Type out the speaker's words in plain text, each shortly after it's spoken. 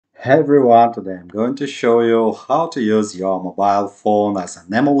Hey everyone, today I'm going to show you how to use your mobile phone as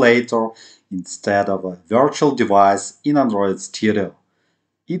an emulator instead of a virtual device in Android Studio.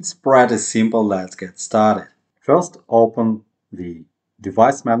 It's pretty simple, let's get started. First, open the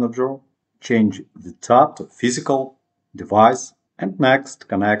Device Manager, change the tab to Physical Device, and next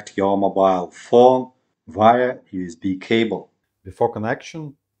connect your mobile phone via USB cable. Before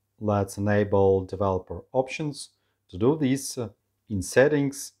connection, let's enable developer options. To do this, in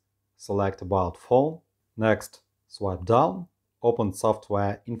Settings, select About Phone. Next, swipe down, open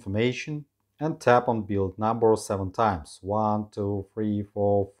Software Information, and tap on build number 7 times. 1, 2, 3,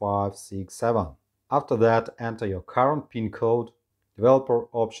 4, 5, 6, 7. After that, enter your current PIN code. Developer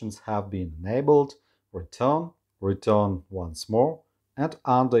options have been enabled. Return once more. And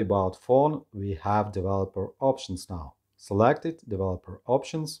under About Phone, we have Developer Options now. Select it, Developer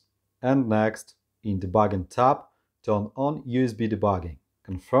Options, and next, in Debugging tab, turn on USB debugging.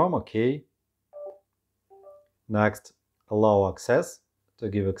 Confirm OK. Next, allow access to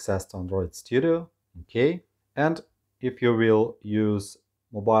give access to Android Studio. OK. And if you will use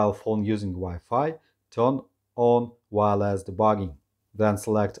mobile phone using Wi-Fi, turn on wireless debugging. Then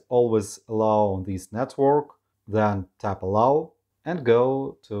select Always Allow on this network. Then tap Allow and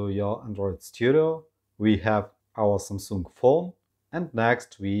go to your Android Studio. We have our Samsung phone, and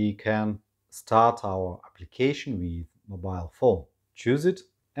next we can start our application with mobile phone. Choose it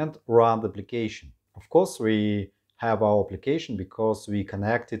and run the application. Of course, we have our application because we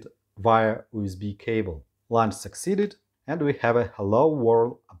connected via USB cable. Launch succeeded, and we have a Hello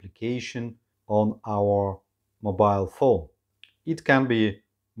World application on our mobile phone. It can be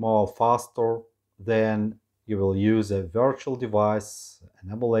more faster than you will use a virtual device,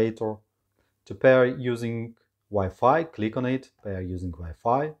 an emulator. To pair using Wi-Fi, click on it, pair using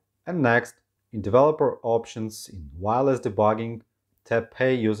Wi-Fi, and next, in Developer Options in Wireless Debugging, tap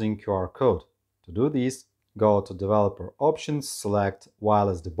Pay using QR code. To do this, go to Developer Options, select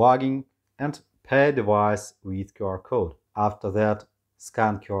Wireless Debugging, and Pay device with QR code. After that,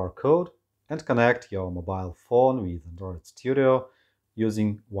 scan QR code and connect your mobile phone with Android Studio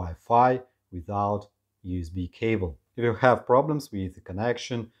using Wi-Fi without USB cable. If you have problems with the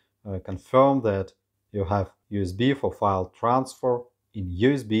connection, confirm that you have USB for file transfer in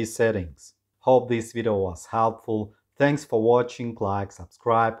USB settings. Hope this video was helpful. Thanks for watching, like,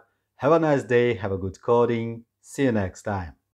 subscribe. Have a nice day, have a good coding. See you next time.